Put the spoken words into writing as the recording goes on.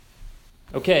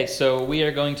Okay, so we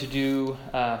are going to do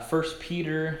 1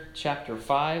 Peter chapter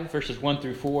 5, verses 1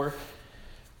 through 4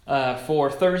 for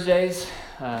Thursdays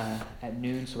at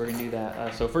noon, so we're going to do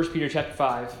that. So 1 Peter chapter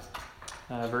 5,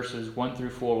 verses 1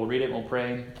 through 4. We'll read it, we'll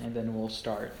pray, and then we'll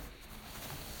start.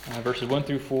 Verses 1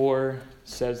 through 4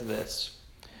 says this: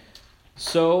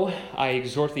 So I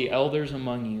exhort the elders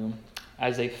among you,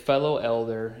 as a fellow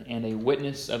elder and a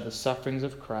witness of the sufferings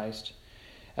of Christ,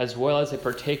 as well as a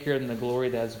partaker in the glory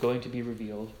that is going to be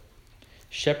revealed.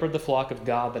 Shepherd the flock of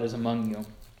God that is among you,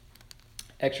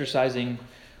 exercising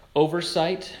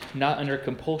oversight, not under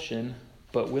compulsion,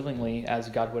 but willingly, as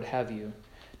God would have you.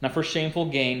 Not for shameful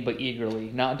gain, but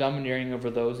eagerly, not domineering over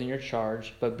those in your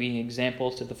charge, but being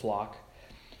examples to the flock.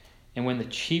 And when the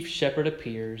chief shepherd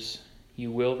appears, you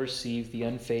will receive the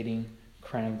unfading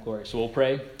crown of glory. So we'll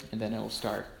pray, and then it will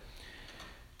start.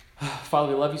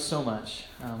 Father, we love you so much.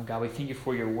 God, we thank you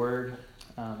for your word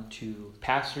to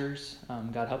pastors.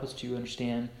 God, help us to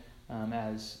understand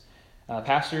as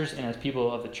pastors and as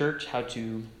people of the church how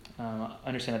to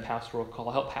understand the pastoral call.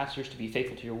 Help pastors to be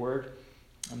faithful to your word.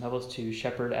 Help us to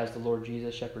shepherd as the Lord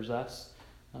Jesus shepherds us.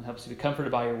 Help us to be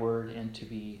comforted by your word and to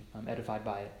be edified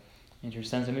by it. In your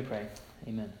son's name we pray.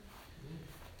 Amen.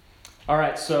 All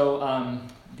right, so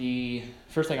the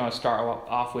first thing I want to start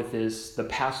off with is the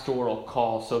pastoral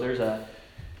call. So there's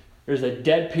a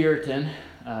dead Puritan,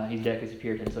 he's dead because he's a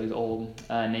Puritan, so he's old,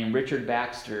 named Richard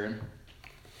Baxter. And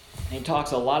he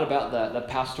talks a lot about the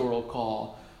pastoral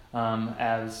call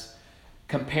as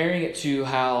comparing it to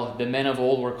how the men of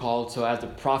old were called, so as the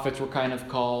prophets were kind of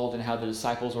called, and how the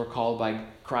disciples were called by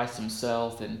Christ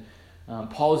himself, and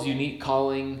Paul's unique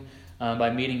calling by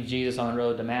meeting Jesus on the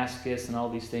road to Damascus and all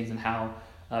these things, and how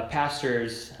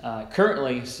pastors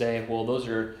currently say, well, those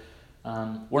are,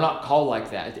 we're not called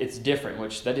like that. It's different,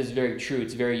 which that is very true.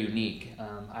 It's very unique.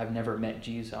 I've never met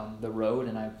Jesus on the road,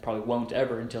 and I probably won't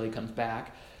ever until he comes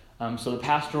back. So the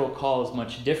pastoral call is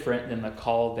much different than the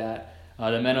call that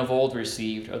the men of old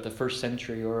received of the first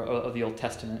century or of the Old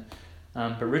Testament.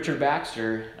 But Richard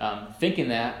Baxter, thinking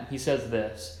that, he says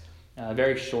this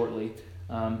very shortly: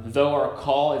 though our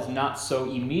call is not so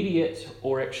immediate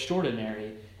or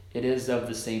extraordinary, it is of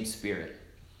the same Spirit.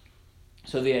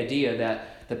 So the idea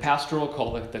that the pastoral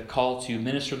call, the call to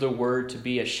minister the word, to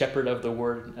be a shepherd of the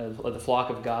word, of the flock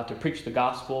of God, to preach the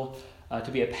gospel, to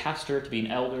be a pastor, to be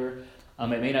an elder, it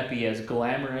may not be as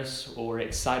glamorous or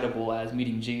excitable as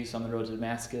meeting Jesus on the road to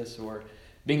Damascus or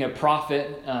being a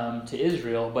prophet to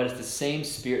Israel, but it's the same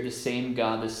Spirit, the same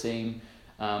God, the same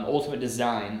ultimate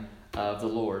design of the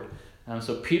Lord.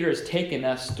 So Peter has taken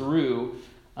us through,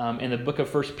 in the book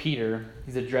of 1 Peter,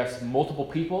 he's addressed multiple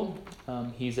people.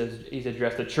 He's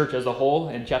addressed the church as a whole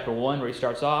in chapter 1, where he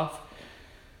starts off.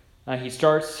 He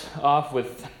starts off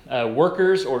with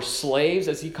workers or slaves,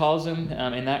 as he calls them,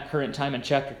 in that current time in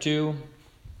chapter 2.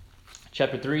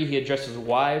 Chapter 3, he addresses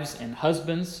wives and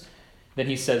husbands. Then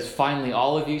he says, finally,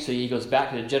 all of you. So he goes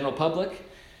back to the general public.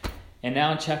 And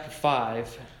now in chapter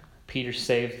 5, Peter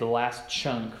saves the last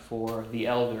chunk for the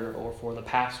elder or for the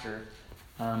pastor.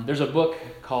 There's a book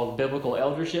called Biblical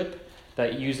Eldership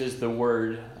that uses the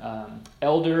word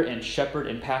elder and shepherd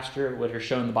and pastor, which are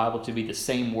shown in the Bible to be the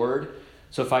same word.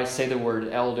 So if I say the word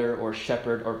elder or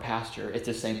shepherd or pastor, it's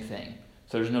the same thing.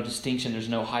 So there's no distinction, there's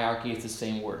no hierarchy, it's the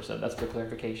same word. So that's for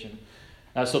clarification.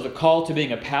 So the call to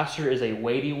being a pastor is a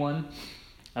weighty one.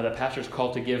 The pastor is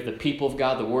called to give the people of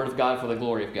God the word of God for the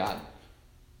glory of God.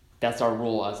 That's our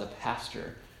role as a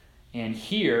pastor. And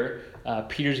here,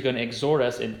 Peter's going to exhort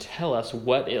us and tell us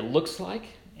what it looks like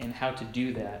and how to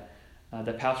do that.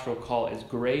 The pastoral call is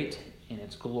great, and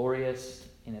it's glorious,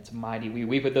 and it's mighty. We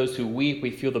weep with those who weep. We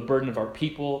feel the burden of our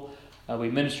people. We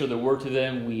minister the word to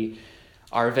them. We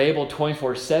are available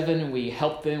 24/7. We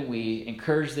help them. We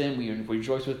encourage them. We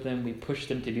rejoice with them. We push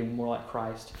them to be more like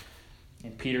Christ.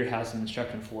 And Peter has some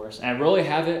instruction for us. And I really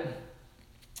have it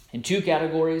in two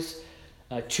categories.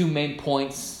 Two main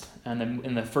points,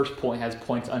 and the first point has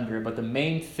points under it, but the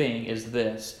main thing is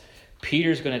this: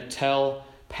 Peter's going to tell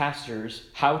pastors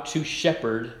how to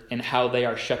shepherd and how they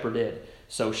are shepherded.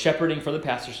 So shepherding for the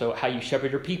pastor, so how you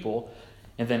shepherd your people,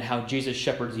 and then how Jesus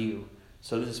shepherds you.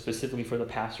 So this is specifically for the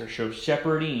pastor. So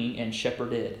shepherding and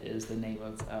shepherded is the name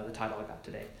of the title I got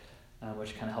today,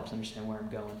 which kind of helps understand where I'm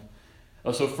going.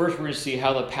 So first we're going to see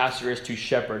how the pastor is to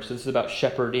shepherd. So this is about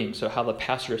shepherding. So how the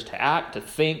pastor is to act, to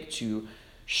think, to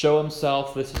show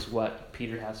himself. This is what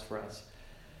Peter has for us.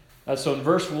 So in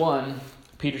verse 1,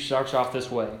 Peter starts off this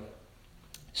way: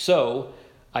 So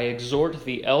I exhort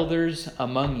the elders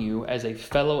among you as a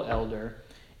fellow elder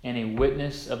and a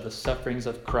witness of the sufferings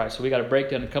of Christ. So we got to break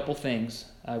down a couple things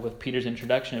with Peter's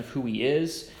introduction of who he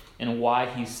is and why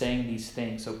he's saying these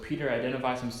things. So Peter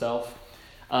identifies himself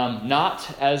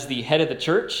not as the head of the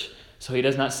church. So he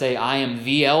does not say, I am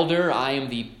the elder, I am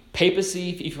the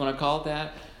papacy, if you want to call it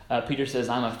that. Peter says,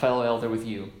 I'm a fellow elder with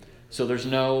you. So there's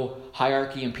no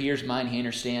hierarchy in Peter's mind. He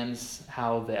understands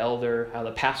how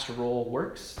the pastor role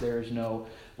works. There's no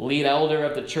lead elder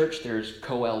of the church. There's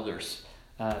co-elders.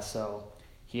 So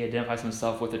he identifies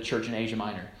himself with the church in Asia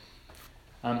Minor.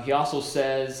 He also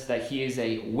says that he is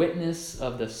a witness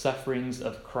of the sufferings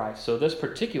of Christ. So this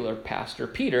particular pastor,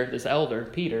 Peter, this elder,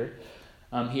 Peter,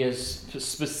 he has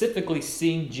specifically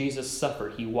seen Jesus suffer.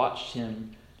 He watched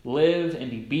him live and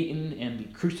be beaten and be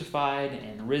crucified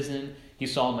and risen. He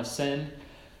saw him ascend.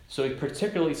 So he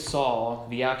particularly saw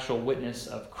the actual witness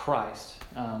of Christ,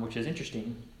 which is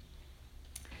interesting.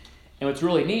 And what's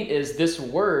really neat is this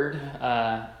word,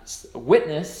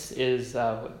 witness, is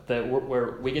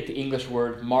where we get the English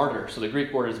word martyr. So the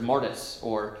Greek word is martys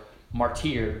or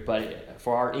martyr, but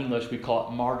for our English we call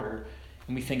it martyr.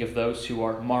 And we think of those who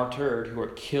are martyred, who are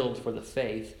killed for the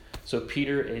faith. So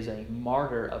Peter is a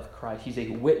martyr of Christ. He's a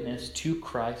witness to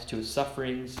Christ, to his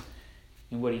sufferings,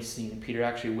 and what he's seen. And Peter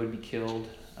actually would be killed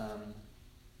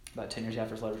about 10 years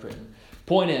after his letter was written.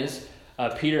 Point is,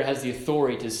 Peter has the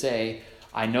authority to say,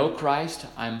 I know Christ,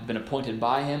 I've been appointed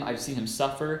by him, I've seen him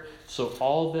suffer. So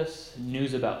all this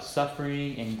news about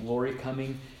suffering and glory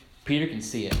coming, Peter can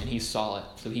see it, and he saw it,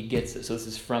 so he gets it. So this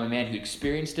is from a man who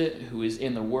experienced it, who is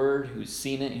in the Word, who's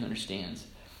seen it, who understands.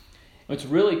 And what's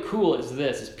really cool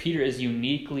is Peter is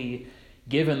uniquely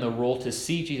given the role to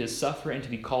see Jesus suffer and to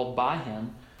be called by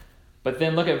him. But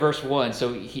then look at verse 1.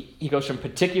 So he goes from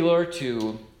particular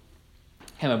to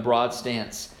a broad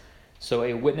stance. So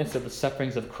a witness of the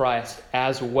sufferings of Christ,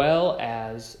 as well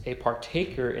as a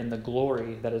partaker in the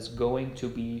glory that is going to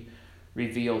be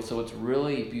revealed. So what's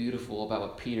really beautiful about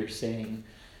what Peter's saying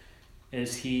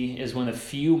is he is one of the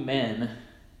few men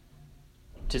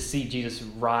to see Jesus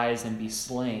rise and be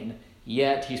slain,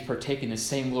 yet he's partaking the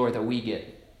same glory that we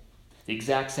get. The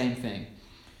exact same thing.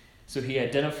 So he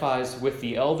identifies with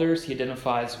the elders, he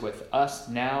identifies with us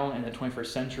now in the 21st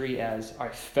century as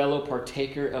our fellow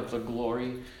partaker of the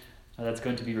glory that's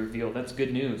going to be revealed. That's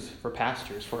good news for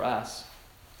pastors, for us,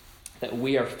 that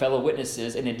we are fellow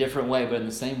witnesses in a different way, but in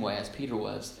the same way as Peter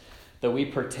was, that we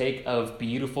partake of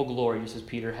beautiful glory just as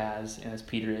Peter has and as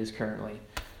Peter is currently.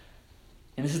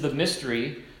 And this is the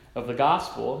mystery of the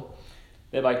gospel,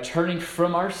 that by turning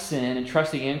from our sin and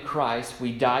trusting in Christ,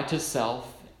 we die to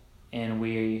self and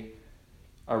we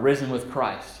are risen with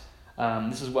Christ.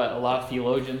 This is what a lot of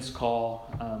theologians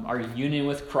call our union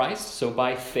with Christ. So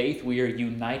by faith, we are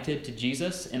united to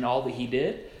Jesus in all that he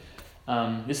did.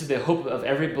 This is the hope of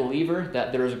every believer,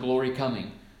 that there is glory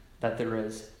coming, that there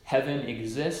is heaven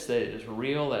exists, that it is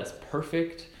real, that it's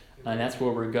perfect, and that's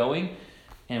where we're going.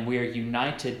 And we are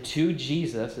united to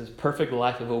Jesus, his perfect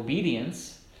life of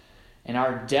obedience, and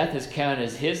our death is counted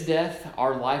as his death,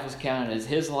 our life is counted as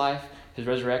his life, his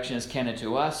resurrection is counted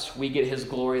to us. We get his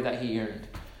glory that he earned.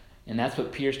 And that's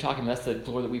what Peter's talking about. That's the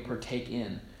glory that we partake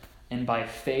in. And by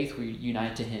faith, we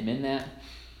unite to him in that.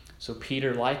 So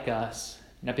Peter, like us,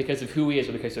 not because of who he is,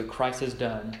 but because of what Christ has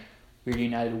done, we're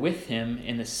united with him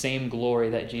in the same glory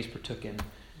that Jesus partook in.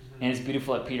 And it's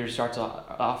beautiful that Peter starts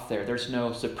off there. There's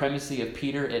no supremacy of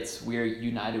Peter. It's we're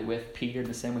united with Peter in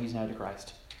the same way he's united to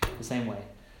Christ. The same way.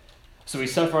 So we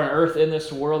suffer on earth in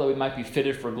this world that we might be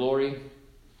fitted for glory.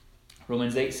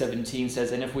 Romans 8:17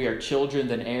 says, and if we are children,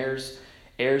 then heirs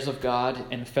of God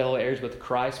and fellow heirs with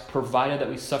Christ, provided that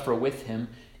we suffer with him,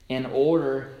 in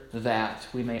order that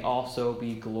we may also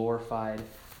be glorified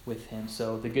with him.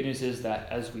 So the good news is that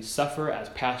as we suffer, as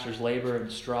pastors labor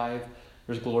and strive,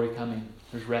 there's glory coming.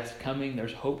 There's rest coming.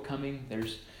 There's hope coming.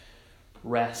 There's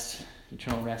rest,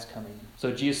 eternal rest coming.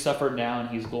 So Jesus suffered now and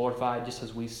he's glorified just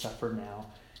as we suffer now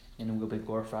and we'll be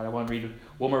glorified. I want to read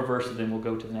one more verse and then we'll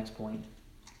go to the next point.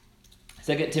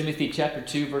 2 Timothy chapter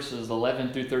 2, verses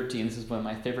 11 through 13. This is one of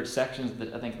my favorite sections,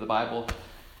 I think, of the Bible.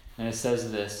 And it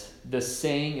says this, the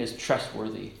saying is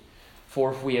trustworthy.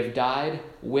 For if we have died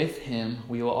with him,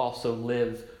 we will also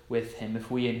live with him.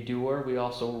 If we endure, we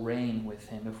also reign with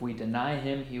him. If we deny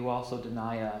him, he will also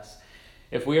deny us.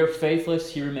 If we are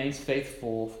faithless, he remains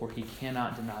faithful, for he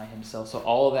cannot deny himself. So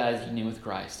all of that is union with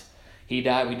Christ. He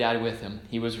died, we died with him.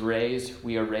 He was raised,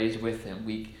 we are raised with him.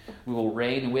 We will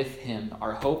reign with him.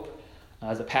 Our hope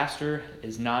as a pastor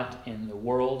is not in the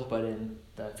world, but in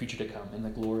the future to come, in the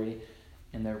glory,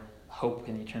 in the hope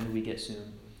and the eternity we get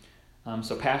soon.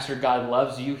 So pastor, God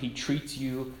loves you. He treats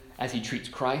you as he treats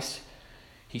Christ.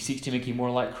 He seeks to make you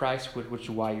more like Christ, which is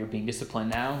why you're being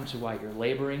disciplined now, which is why you're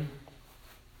laboring.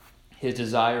 His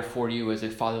desire for you is a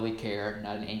fatherly care,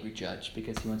 not an angry judge,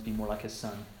 because he wants to be more like his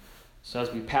son. So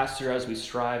as we pastor, as we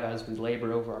strive, as we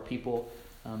labor over our people,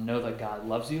 know that God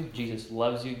loves you. Jesus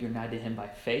loves you. You're united to him by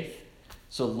faith.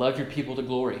 So love your people to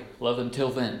glory. Love them till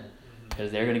then,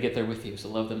 because they're going to get there with you. So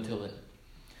love them till then.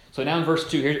 So now in verse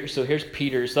 2, here's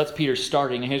Peter. So that's Peter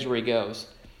starting, and here's where he goes.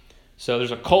 So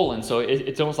there's a colon, so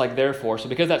it's almost like therefore. So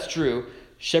because that's true,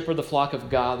 shepherd the flock of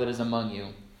God that is among you.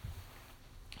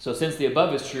 So since the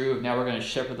above is true, now we're going to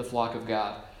shepherd the flock of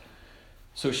God.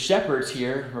 So shepherds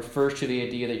here refers to the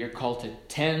idea that you're called to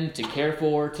tend, to care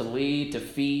for, to lead, to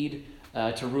feed,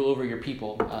 to rule over your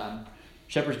people.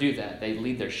 Shepherds do that. They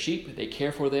lead their sheep, they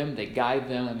care for them, they guide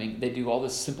them. I mean, they do all the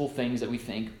simple things that we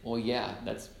think, well, yeah,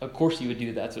 of course you would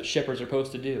do that. That's what shepherds are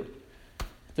supposed to do.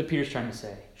 That's what Peter's trying to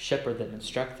say. Shepherd them,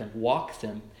 instruct them, walk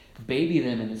them, baby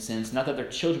them in a sense. Not that they're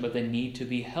children, but they need to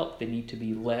be helped. They need to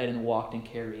be led and walked and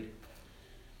carried.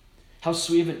 How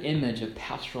sweet of an image of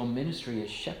pastoral ministry is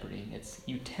shepherding. It's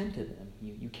you tend to them.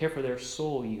 You care for their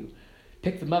soul. You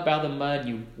pick them up out of the mud.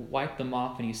 You wipe them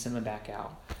off and you send them back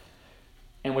out.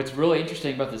 And what's really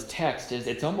interesting about this text is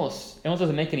it almost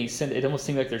doesn't make any sense. It almost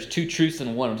seems like there's two truths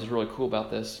in one, which is really cool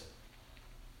about this.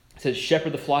 It says,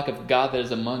 shepherd the flock of God that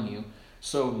is among you.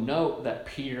 So note that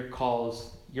Peter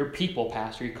calls your people,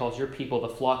 pastor, he calls your people the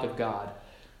flock of God.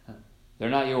 They're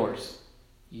not yours.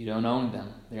 You don't own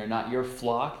them. They are not your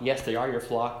flock. Yes, they are your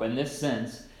flock, but in this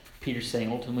sense, Peter's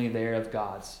saying ultimately they're of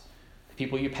God's. The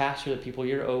people you pastor, the people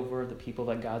you're over, the people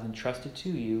that God's entrusted to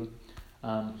you,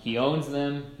 he owns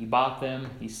them, he bought them,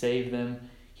 he saved them,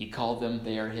 he called them,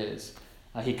 they are his.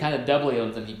 He kind of doubly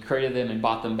owns them. He created them and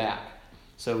bought them back.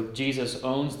 So Jesus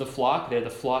owns the flock. They're the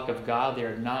flock of God. They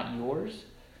are not yours.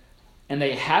 And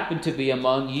they happen to be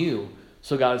among you.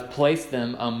 So God has placed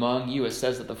them among you. It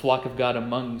says that the flock of God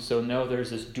among you. So no, there's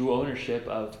this dual ownership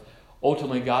of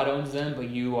ultimately God owns them,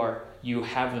 but you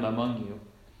have them among you.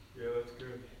 Yeah, that's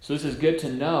good. So this is good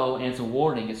to know, and it's a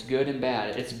warning. It's good and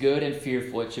bad. It's good and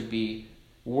fearful. It should be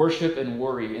worship and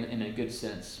worry in a good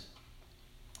sense.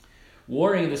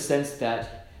 Warning in the sense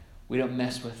that we don't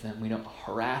mess with them. We don't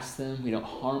harass them. We don't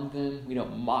harm them. We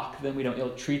don't mock them. We don't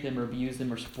ill-treat them or abuse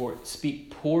them or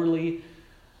speak poorly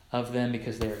of them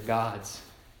because they are God's.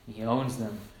 He owns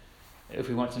them. If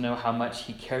we want to know how much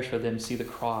he cares for them, see the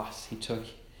cross. He took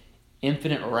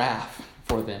infinite wrath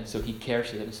for them, so he cares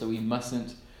for them. So we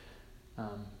mustn't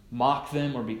mock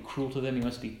them or be cruel to them. We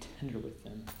must be tender with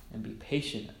them and be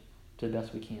patient to the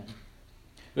best we can.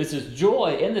 This is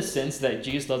joy in the sense that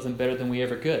Jesus loves them better than we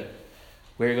ever could.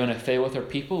 We're going to fail with our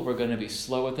people. We're going to be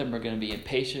slow with them. We're going to be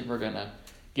impatient. We're going to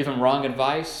give them wrong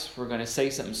advice. We're going to say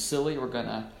something silly. We're going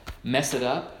to mess it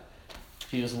up.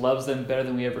 Jesus loves them better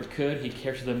than we ever could. He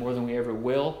cares for them more than we ever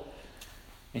will.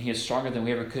 And he is stronger than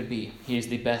we ever could be. He is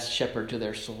the best shepherd to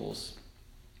their souls.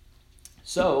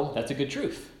 So, that's a good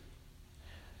truth.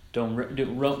 Don't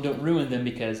ruin them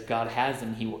because God has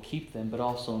them. He will keep them. But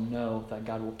also know that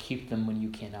God will keep them when you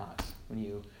cannot. When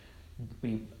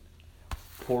you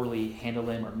poorly handle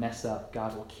them or mess up,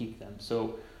 God will keep them.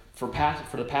 So for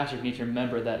the pastor, you need to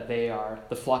remember that they are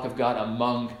the flock of God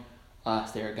among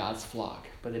us. They are God's flock,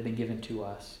 but they've been given to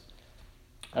us.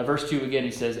 Verse 2 again,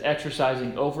 he says,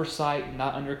 exercising oversight,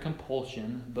 not under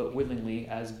compulsion, but willingly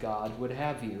as God would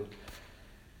have you.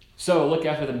 So look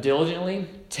after them diligently,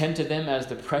 tend to them as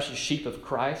the precious sheep of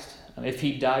Christ. If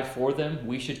he died for them,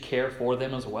 we should care for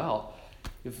them as well.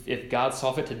 If God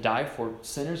saw fit to die for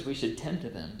sinners, we should tend to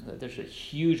them. There's a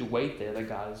huge weight there that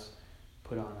God has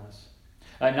put on us.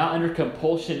 Not under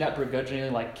compulsion, not begrudgingly,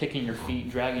 like kicking your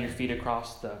feet, dragging your feet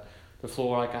across the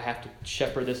floor, like I have to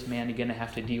shepherd this man again, I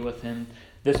have to deal with him,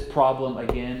 this problem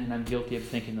again, and I'm guilty of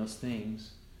thinking those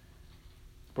things.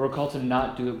 But we're called to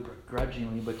not do it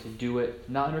begrudgingly, but to do it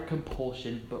not under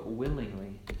compulsion, but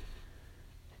willingly.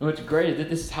 And what's great is that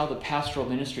this is how the pastoral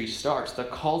ministry starts. The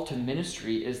call to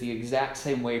ministry is the exact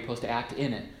same way you're supposed to act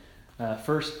in it.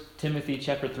 1 Timothy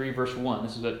chapter 3, verse 1.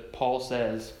 This is what Paul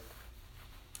says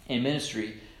in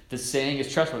ministry. The saying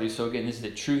is trustworthy. So again, this is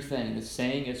a true thing. The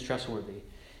saying is trustworthy.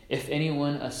 If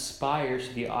anyone aspires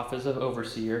to the office of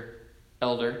overseer,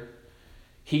 elder,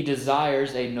 he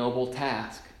desires a noble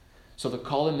task. So the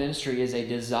call to ministry is a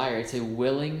desire. It's a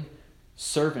willing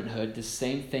servanthood. The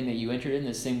same thing that you entered in,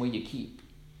 the same way you keep.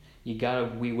 You got to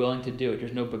be willing to do it.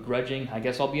 There's no begrudging. I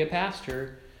guess I'll be a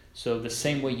pastor. So the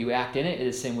same way you act in it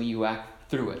is the same way you act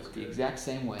through it. The exact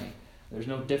same way. There's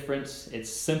no difference.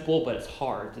 It's simple, but it's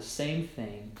hard. The same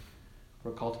thing.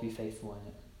 We're called to be faithful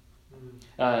in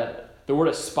it. The word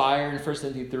aspire in 1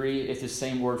 Timothy 3 is the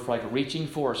same word for like reaching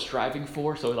for or striving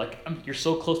for. So like you're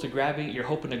so close to grabbing it, you're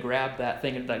hoping to grab that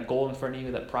thing, that goal in front of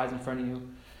you, that prize in front of you.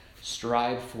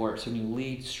 Strive for it. So when you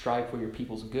lead, strive for your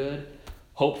people's good.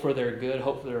 Hope for their good.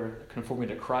 Hope for their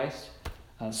conformity to Christ.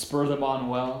 spur them on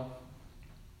well,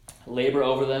 labor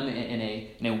over them in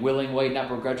a willing way, not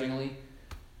begrudgingly.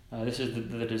 This is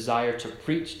the desire to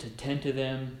preach, to tend to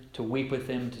them, to weep with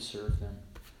them, to serve them.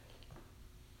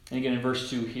 And again, in verse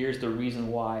 2, here's the reason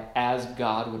why, as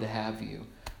God would have you.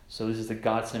 So this is the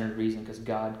God-centered reason, because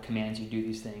God commands you to do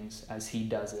these things as he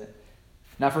does it.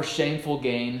 Not for shameful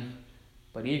gain,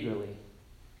 but eagerly.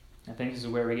 I think this is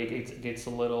where it gets a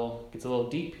little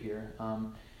deep here.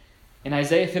 In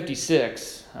Isaiah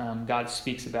 56, God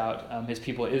speaks about his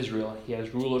people Israel. He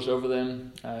has rulers over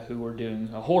them who were doing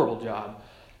a horrible job.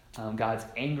 God's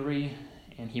angry,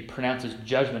 and he pronounces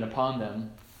judgment upon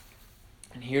them.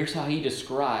 And here's how he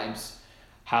describes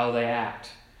how they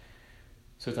act.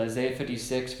 So it's Isaiah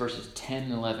 56, verses 10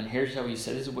 and 11. Here's how he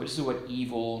said, this is what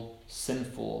evil,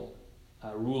 sinful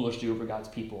rulers do over God's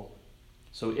people.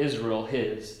 So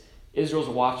Israel's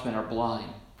watchmen are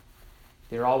blind.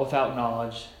 They're all without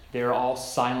knowledge. They're all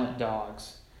silent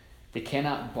dogs. They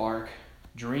cannot bark.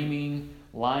 Dreaming,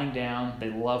 lying down, they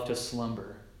love to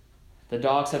slumber. The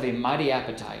dogs have a mighty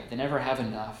appetite. They never have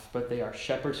enough, but they are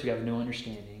shepherds who have no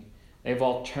understanding. They've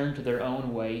all turned to their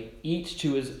own way, each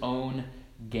to his own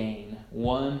gain,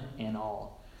 one and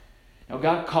all. Now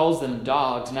God calls them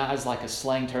dogs, not as like a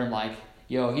slang term like,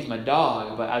 yo, he's my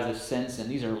dog, but as a sense, and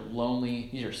these are lonely,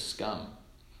 these are scum.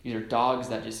 These are dogs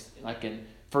that just, like in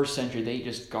first century, they eat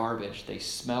just garbage. They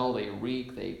smell, they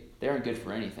reek, they aren't good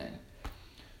for anything.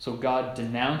 So God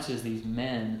denounces these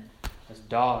men as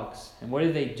dogs. And what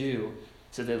do?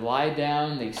 So they lied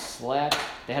down, they slept,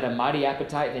 they had a mighty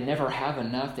appetite, they never have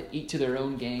enough, they eat to their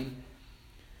own gain.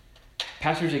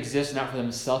 Pastors exist not for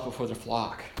themselves, but for their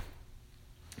flock.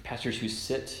 Pastors who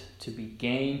sit to be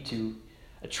gained, to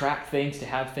attract things, to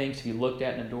have things, to be looked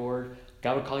at and adored.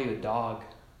 God would call you a dog.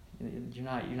 You're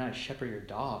not a shepherd, you're a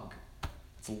dog.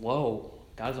 It's low.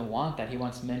 God doesn't want that. He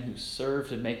wants men who serve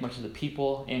to make much of the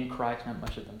people in Christ, not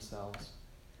much of themselves.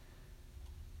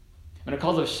 When it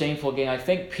calls it shameful gain, I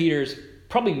think Peter's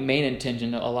probably main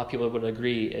intention, a lot of people would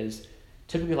agree, is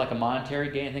typically like a monetary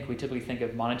gain. I think we typically think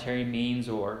of monetary means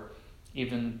or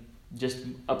even just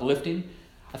uplifting.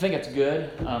 I think that's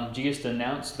good. Jesus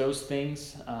announced those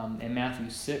things in Matthew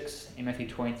 6. In Matthew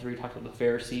 23, talked about the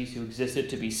Pharisees who existed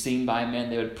to be seen by men.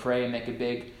 They would pray and make a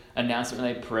big announcement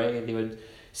when they pray. They would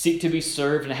seek to be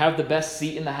served and have the best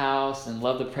seat in the house and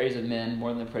love the praise of men more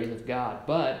than the praise of God.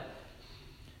 But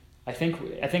I think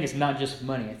it's not just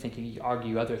money. I think you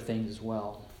argue other things as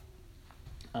well.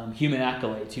 Human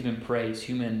accolades, human praise,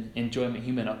 human enjoyment,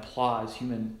 human applause,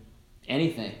 human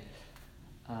anything.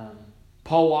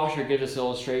 Paul Washer gives us an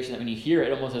illustration that when you hear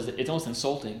it, it's almost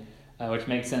insulting, which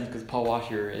makes sense because Paul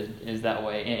Washer is that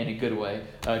way, in a good way,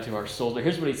 to our souls. But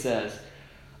here's what he says.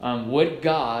 Would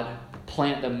God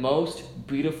plant the most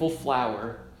beautiful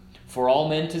flower for all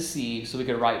men to see so we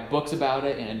could write books about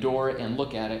it and adore it and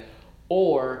look at it?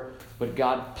 Or would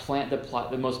God plant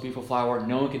the most beautiful flower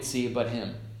no one could see but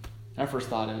him? Our first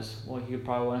thought is, well, he would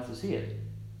probably want us to see it,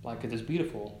 because it's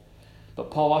beautiful. But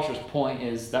Paul Washer's point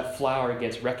is that flower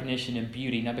gets recognition and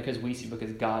beauty, not because we see it,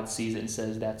 because God sees it and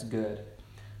says that's good.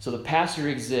 So the pastor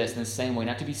exists in the same way,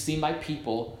 not to be seen by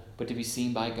people, but to be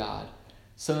seen by God.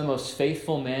 Some of the most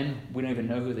faithful men, we don't even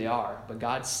know who they are, but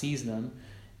God sees them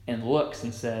and looks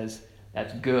and says,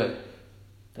 that's good,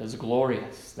 that is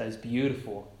glorious, that is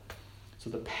beautiful. So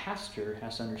the pastor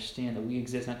has to understand that we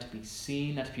exist not to be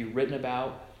seen, not to be written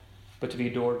about, but to be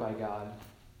adored by God.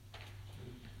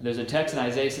 There's a text in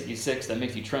Isaiah 66 that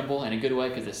makes you tremble in a good way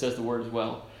because it says the word as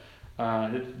well.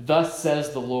 Thus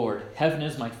says the Lord, heaven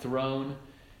is my throne,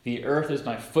 the earth is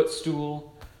my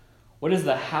footstool. What is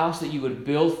the house that you would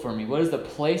build for me? What is the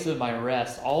place of my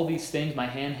rest? All these things my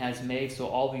hand has made, so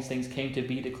all these things came to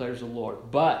be, declares the Lord.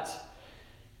 But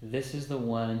this is the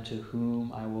one to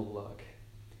whom I will look.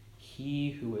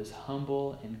 He who is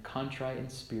humble and contrite in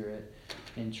spirit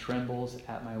and trembles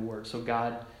at my word. So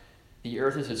God, the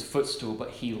earth is his footstool, but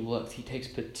he looks. He takes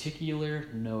particular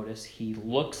notice. He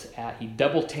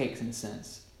double takes in a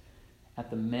sense, at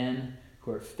the men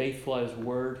who are faithful at his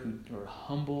word, who are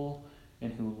humble,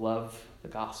 and who love the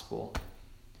gospel.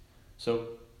 So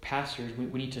pastors, we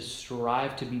need to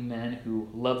strive to be men who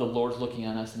love the Lord looking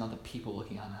on us and not the people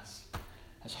looking on us.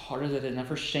 As hard as it is, not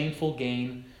for shameful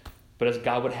gain, but as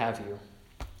God would have you,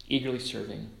 eagerly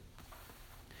serving.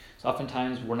 So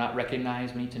oftentimes we're not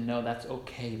recognized. We need to know that's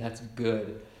okay, that's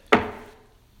good.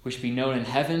 We should be known in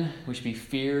heaven. We should be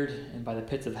feared and by the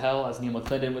pits of hell, as Neil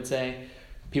McClendon would say.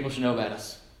 People should know about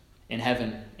us in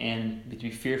heaven and to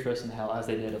be feared for us in hell, as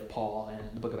they did of Paul in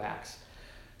the book of Acts.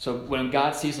 So when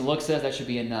God sees and looks at us, that should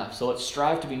be enough. So let's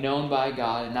strive to be known by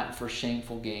God and not for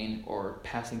shameful gain or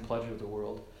passing pleasure of the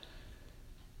world.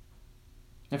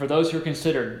 And for those who are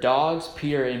considered dogs,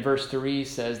 Peter in verse 3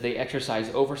 says they exercise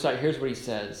oversight. Here's what he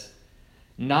says: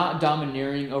 not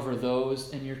domineering over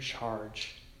those in your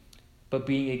charge, but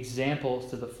being examples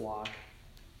to the flock.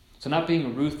 So not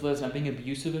being ruthless, not being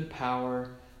abusive in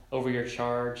power over your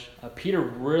charge. Peter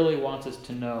really wants us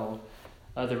to know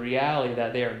the reality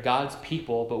that they are God's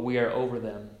people, but we are over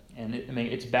them. And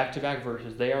it's back-to-back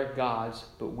verses. They are God's,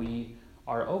 but we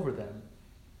are over them.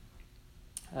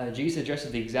 Jesus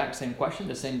addresses the exact same question,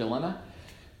 the same dilemma.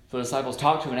 So the disciples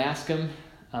talk to him and ask him,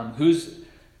 who's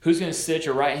going to sit at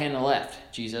your right hand and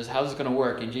left, Jesus? How's this going to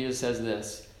work? And Jesus says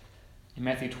this in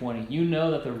Matthew 20, you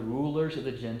know that the rulers of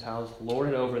the Gentiles lord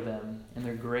it over them, and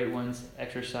their great ones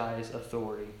exercise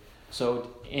authority. So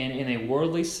in a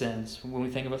worldly sense, when we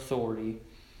think of authority,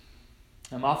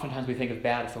 oftentimes we think of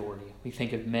bad authority. We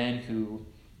think of men who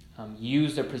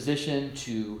use their position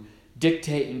to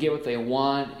dictate and get what they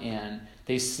want, and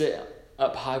they sit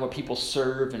up high where people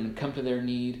serve and come to their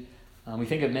need. We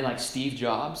think of men like Steve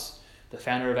Jobs, the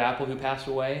founder of Apple, who passed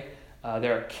away.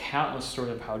 There are countless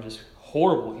stories of how just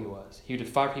horrible he was. He would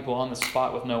fire people on the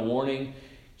spot with no warning.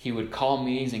 He would call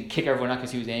meetings and kick everyone out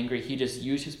because he was angry. He just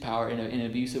used his power in an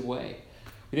abusive way.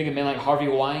 We think of men like Harvey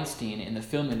Weinstein in the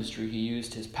film industry. He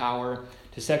used his power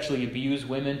to sexually abuse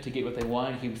women to get what they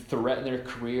wanted. He would threaten their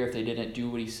career if they didn't do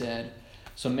what he said.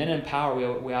 So men in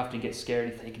power, we often get scared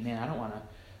and think, man,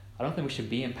 I don't think we should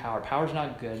be in power. Power's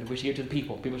not good. We should give it to the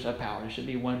people. People should have power. There should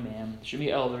be one man. There should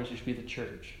be elders. There should be the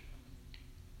church.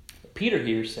 But Peter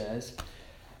here says,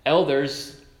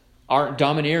 elders aren't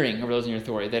domineering over those in your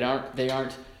authority. They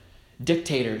aren't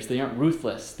dictators. They aren't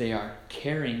ruthless. They are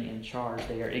caring in charge.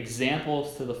 They are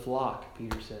examples to the flock,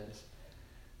 Peter says.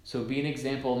 So be an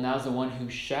example not as the one who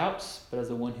shouts, but as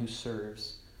the one who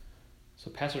serves. So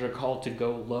pastors are called to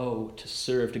go low, to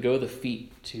serve, to go to the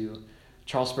feet,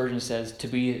 Charles Spurgeon says, to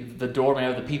be the doorman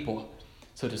of the people.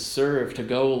 So to serve, to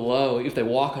go low. If they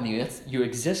walk on you, you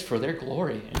exist for their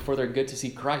glory and for their good to see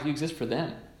Christ. You exist for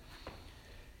them.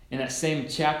 In that same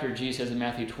chapter, Jesus says in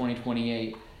Matthew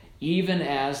 20:28, even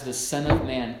as the Son of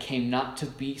Man came not to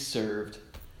be served,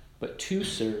 but to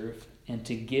serve and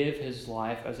to give his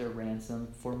life as a ransom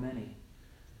for many.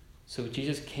 So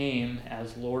Jesus came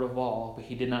as Lord of all, but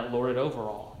he did not lord it over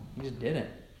all. He just didn't.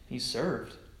 He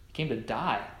served. He came to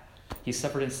die. He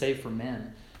suffered and saved for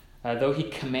men. Though he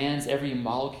commands every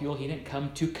molecule, he didn't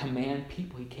come to command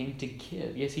people. He came to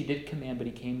give. Yes, he did command, but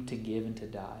he came to give and to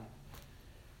die.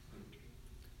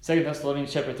 2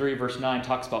 Thessalonians chapter 3, verse 9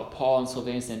 talks about Paul and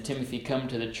Silvanus and Timothy come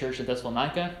to the church of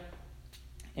Thessalonica.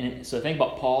 And so think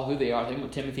about Paul, who they are. Think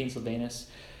about Timothy and Silvanus.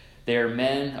 They are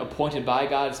men appointed by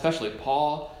God, especially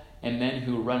Paul, and men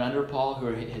who run under Paul, who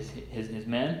are his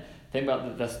men. Think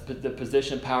about the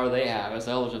position and power they have as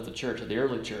elders of the church, of the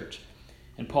early church.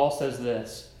 And Paul says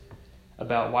this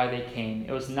about why they came.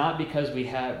 It was not because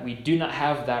we do not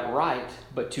have that right,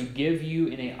 but to give you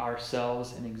in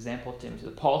ourselves an example to him. So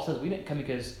Paul says we didn't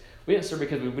serve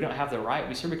because we don't have the right.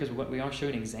 We serve because we want to show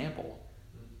an example.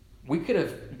 We could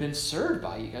have been served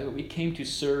by you guys, but we came to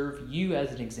serve you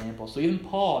as an example. So even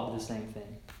Paul did the same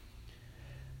thing.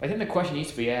 But I think the question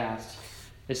needs to be asked.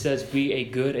 It says, be a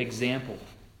good example.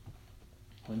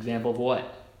 An example of what?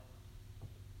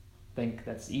 I think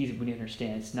that's easy when you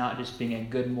understand. It's not just being a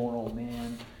good moral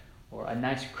man or a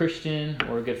nice Christian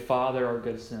or a good father or a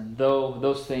good son. Though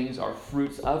those things are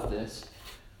fruits of this,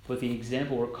 but the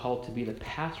example we're called to be, the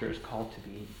pastor is called to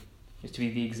be, is to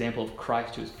be the example of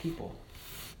Christ to his people.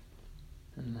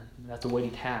 And that's a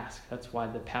weighty task. That's why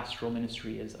the pastoral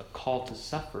ministry is a call to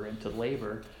suffer and to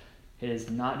labor. It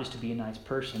is not just to be a nice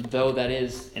person, though that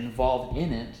is involved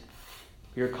in it.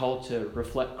 You're called to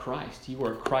reflect Christ. You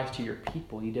are Christ to your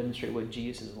people. You demonstrate what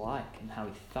Jesus is like and how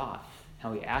he thought,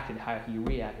 how he acted, how he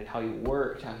reacted, how he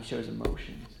worked, how he shows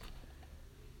emotions.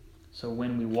 So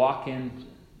when we walk in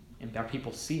and our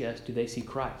people see us, do they see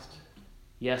Christ?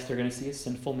 Yes, they're going to see a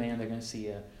sinful man. They're going to see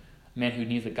a man who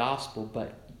needs the gospel,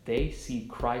 but they see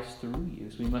Christ through you.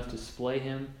 So we must display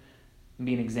him and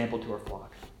be an example to our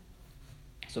flock.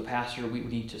 So pastor, we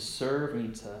need to serve. We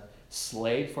need to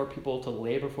slave for people, to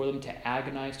labor for them, to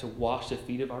agonize, to wash the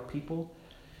feet of our people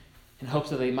in hopes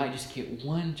that they might just get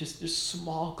one just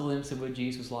small glimpse of what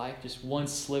Jesus was like, just one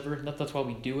sliver. That's why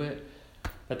we do it,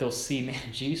 that they'll see, man,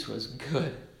 Jesus was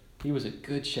good. He was a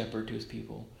good shepherd to his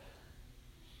people.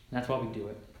 And that's why we do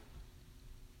it.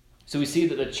 So we see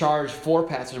that the charge for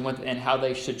pastors and how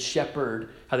they should shepherd,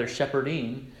 how they're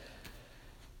shepherding,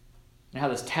 and how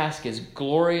this task is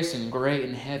glorious and great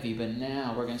and heavy. But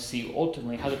now we're going to see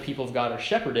ultimately how the people of God are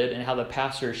shepherded and how the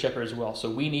pastor is shepherded as well. So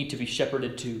we need to be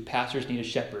shepherded too. Pastors need a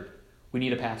shepherd. We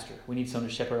need a pastor. We need someone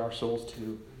to shepherd our souls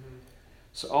too.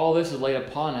 So all this is laid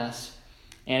upon us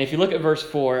And if you look at verse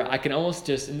 4, I can almost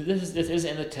just, and this isn't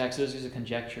in the text, this is a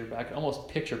conjecture, but I can almost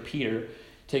picture Peter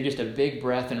take just a big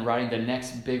breath and writing the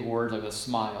next big word like a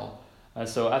smile.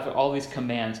 So after all these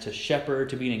commands to shepherd,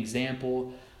 to be an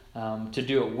example, to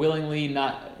do it willingly,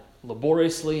 not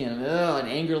laboriously and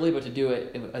angrily, but to do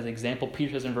it as an example,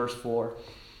 Peter says in verse 4,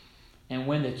 and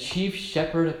when the chief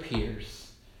shepherd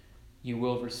appears, you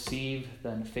will receive the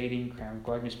unfading crown.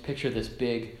 Go ahead and just picture this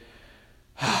big,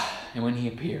 and when he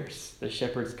appears, the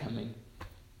shepherd's coming.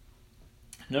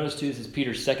 Notice too, this is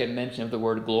Peter's second mention of the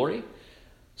word glory.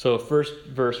 So first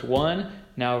verse 1,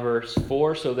 now verse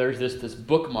 4. So there's this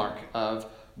bookmark of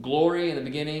glory in the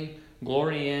beginning,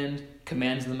 glory end,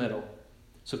 commands in the middle.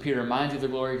 So Peter reminds you of the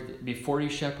glory before you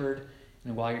shepherd,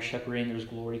 and while you're shepherding, there's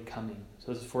glory coming.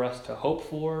 So this is for us to hope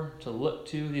for, to look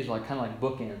to. These are kind of like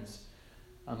bookends.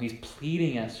 He's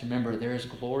pleading us, remember, there is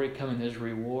glory coming, there's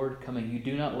reward coming. You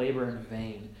do not labor in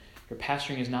vain. Your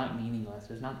pastoring is not meaningless.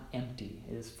 It's not empty.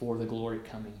 It is for the glory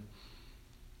coming.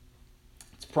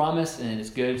 It's promised and it's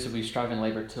good, so we strive and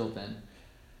labor till then.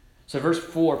 So verse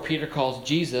 4, Peter calls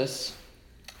Jesus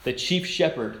the chief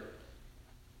shepherd.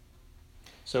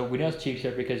 So we know it's chief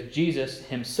shepherd because Jesus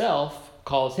himself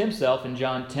calls himself in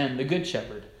John 10 the good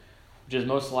shepherd, which is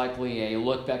most likely a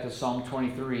look back to Psalm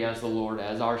 23 as the Lord,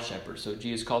 as our shepherd. So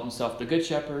Jesus called himself the good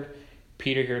shepherd.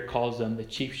 Peter here calls him the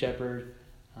chief shepherd.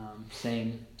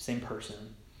 Same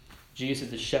person. Jesus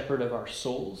is the shepherd of our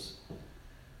souls.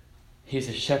 He is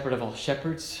the shepherd of all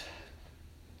shepherds.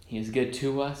 He is good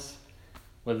to us.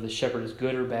 Whether the shepherd is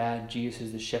good or bad, Jesus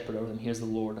is the shepherd over them. He is the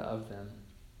Lord of them.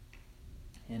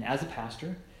 And as a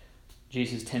pastor,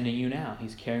 Jesus is tending you now.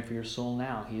 He's caring for your soul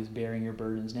now. He is bearing your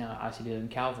burdens now. As he did in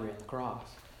Calvary on the cross.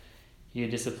 He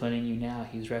is disciplining you now.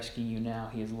 He is rescuing you now.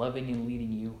 He is loving and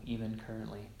leading you even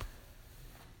currently.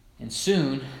 And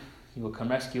soon, he will come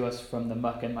rescue us from the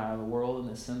muck and mire of the world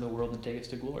and the sin of the world and take us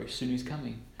to glory. Soon he's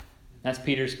coming. That's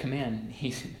Peter's command.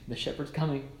 The shepherd's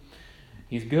coming.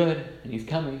 He's good and he's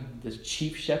coming. The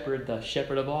chief shepherd, the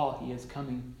shepherd of all, he is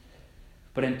coming.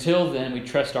 But until then, we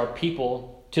trust our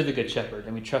people to the good shepherd,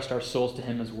 and we trust our souls to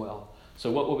him as well.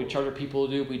 So what will we charge our people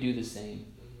to do? We do the same.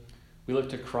 We look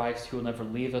to Christ, who will never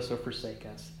leave us or forsake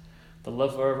us. The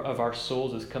lover of our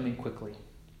souls is coming quickly.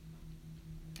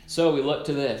 So we look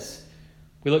to this.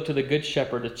 We look to the good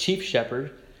shepherd, the chief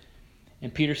shepherd,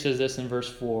 and Peter says this in verse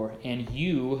 4, and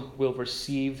you will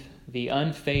receive the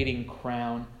unfading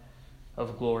crown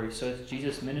of glory. So as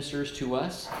Jesus ministers to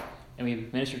us, and we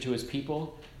minister to his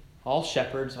people, all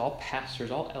shepherds, all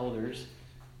pastors, all elders,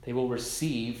 they will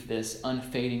receive this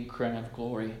unfading crown of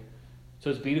glory. So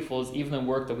it's beautiful is even the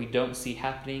work that we don't see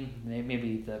happening,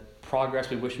 maybe the progress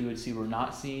we wish we would see we're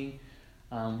not seeing,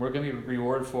 we're going to be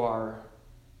rewarded for our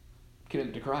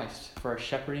commitment to Christ, for our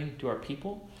shepherding to our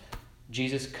people.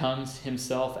 Jesus comes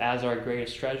himself as our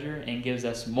greatest treasure and gives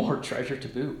us more treasure to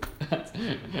boot.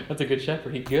 That's a good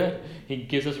shepherd. He's good. He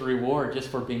gives us a reward just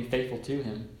for being faithful to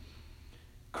him.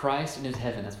 Christ in his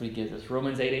heaven, that's what he gives us.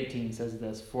 Romans 8:18 says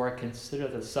this, for I consider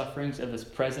the sufferings of this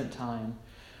present time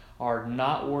are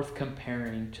not worth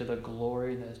comparing to the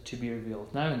glory that is to be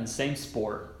revealed. Not even the same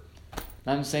sport,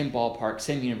 not in the same ballpark,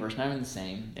 same universe, not even the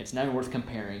same. It's not even worth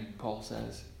comparing, Paul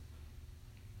says.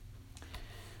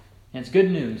 And it's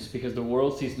good news because the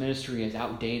world sees ministry as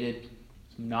outdated,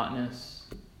 it's monotonous,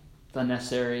 it's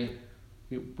unnecessary.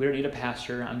 We don't need a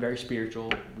pastor. I'm very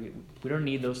spiritual. We don't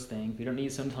need those things. We don't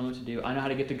need someone telling me what to do. I know how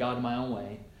to get to God in my own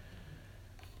way.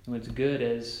 And what's good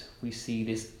is we see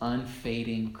this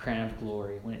unfading crown of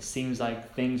glory. When it seems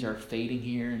like things are fading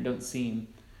here and don't seem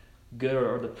good,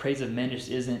 or the praise of men just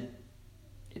isn't,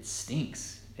 it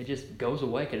stinks. It just goes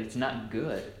away because it's not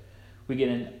good. We get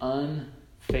an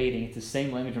unfading, it's the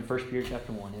same language in 1 Peter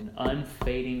chapter 1, an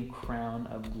unfading crown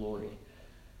of glory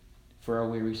for our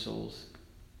weary souls.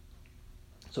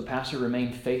 So pastor,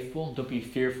 remain faithful. Don't be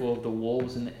fearful of the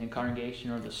wolves in the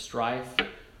congregation or the strife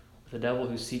with the devil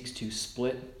who seeks to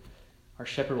split. Our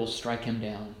shepherd will strike him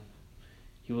down.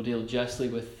 He will deal justly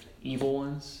with evil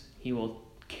ones. He will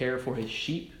care for his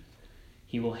sheep.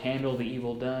 He will handle the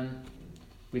evil done.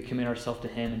 We commit ourselves to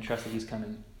him and trust that he's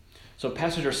coming. So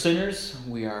pastors are sinners.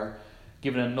 We are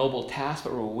given a noble task,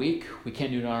 but we're weak. We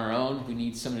can't do it on our own. We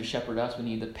need someone to shepherd us. We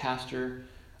need the pastor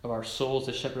of our souls,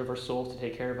 the shepherd of our souls, to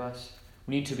take care of us.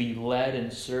 We need to be led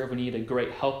and served. We need a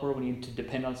great helper. We need to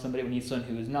depend on somebody. We need someone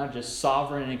who is not just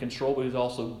sovereign and in control, but who's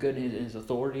also good in his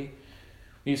authority.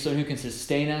 We need someone who can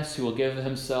sustain us, who will give of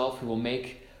himself, who will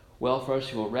make well for us,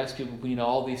 who will rescue. We need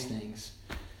all these things.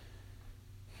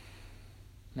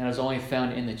 And that is only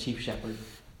found in the chief shepherd.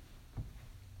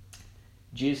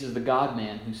 Jesus is the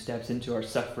God-man who steps into our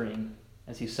suffering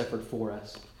as he suffered for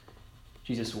us.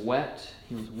 Jesus wept,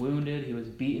 he was wounded, he was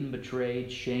beaten, betrayed,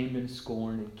 shamed, and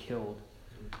scorned, and killed.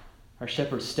 Our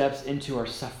shepherd steps into our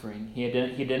suffering. He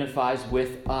identifies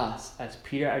with us. As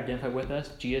Peter identified with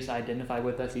us, Jesus identified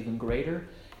with us even greater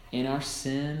in our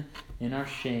sin, in our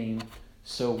shame,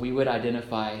 so we would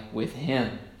identify with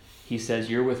him. He says,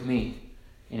 you're with me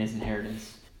in his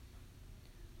inheritance.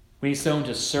 When he's sown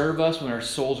to serve us when our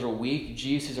souls are weak,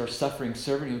 Jesus is our suffering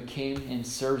servant who came and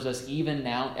serves us even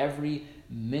now, every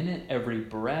minute, every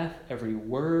breath, every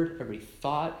word, every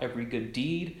thought, every good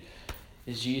deed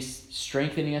is Jesus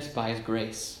strengthening us by his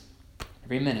grace.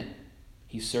 Every minute,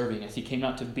 he's serving us. He came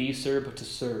not to be served, but to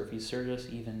serve. He serves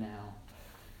us even now.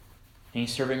 And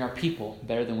he's serving our people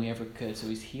better than we ever could. So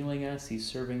he's healing us, he's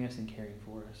serving us, and caring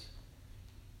for us.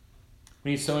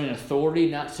 When he's sown in authority,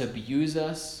 not to abuse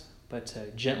us, but to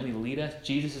gently lead us.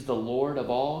 Jesus is the Lord of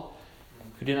all,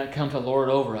 who did not come to lord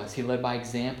over us. He led by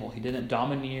example. He didn't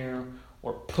domineer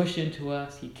or push into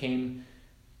us. He came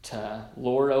to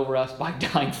lord over us by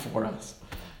dying for us.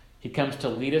 He comes to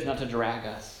lead us, not to drag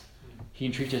us. He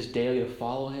entreats us daily to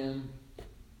follow him.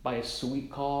 By his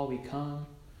sweet call, we come.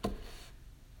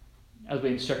 As we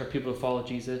instruct our people to follow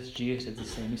Jesus, Jesus is the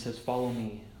same. He says, follow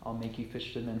me, I'll make you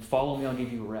fishers of men. Follow me, I'll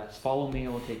give you rest. Follow me, I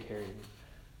will take care of you.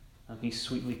 He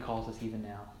sweetly calls us even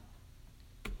now.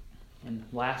 And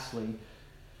lastly,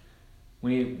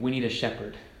 we need a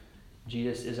shepherd.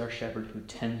 Jesus is our shepherd who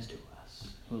tends to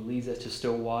us, who leads us to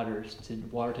still waters, to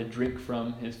water to drink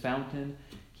from his fountain.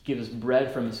 He gives us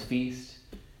bread from his feast.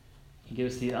 He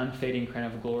gives us the unfading crown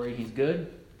of glory. He's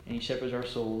good, and he shepherds our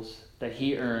souls that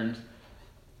he earned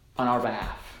on our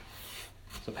behalf.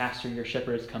 So, Pastor, your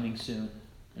shepherd is coming soon,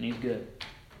 and he's good.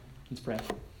 Let's pray.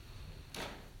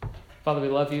 Father, we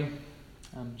love you.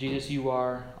 Jesus, you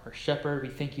are our shepherd. We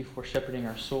thank you for shepherding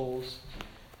our souls,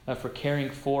 for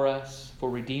caring for us, for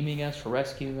redeeming us, for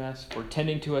rescuing us, for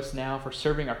tending to us now, for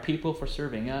serving our people, for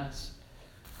serving us.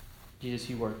 Jesus,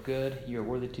 you are good. You are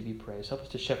worthy to be praised. Help us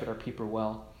to shepherd our people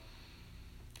well.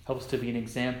 Help us to be an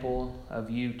example of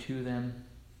you to them,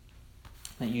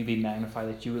 that you be magnified,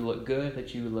 that you would look good,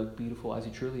 that you would look beautiful as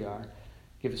you truly are.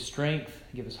 Give us strength,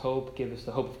 give us hope, give us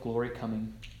the hope of glory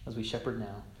coming as we shepherd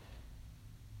now.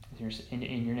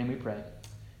 In your name we pray.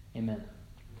 Amen.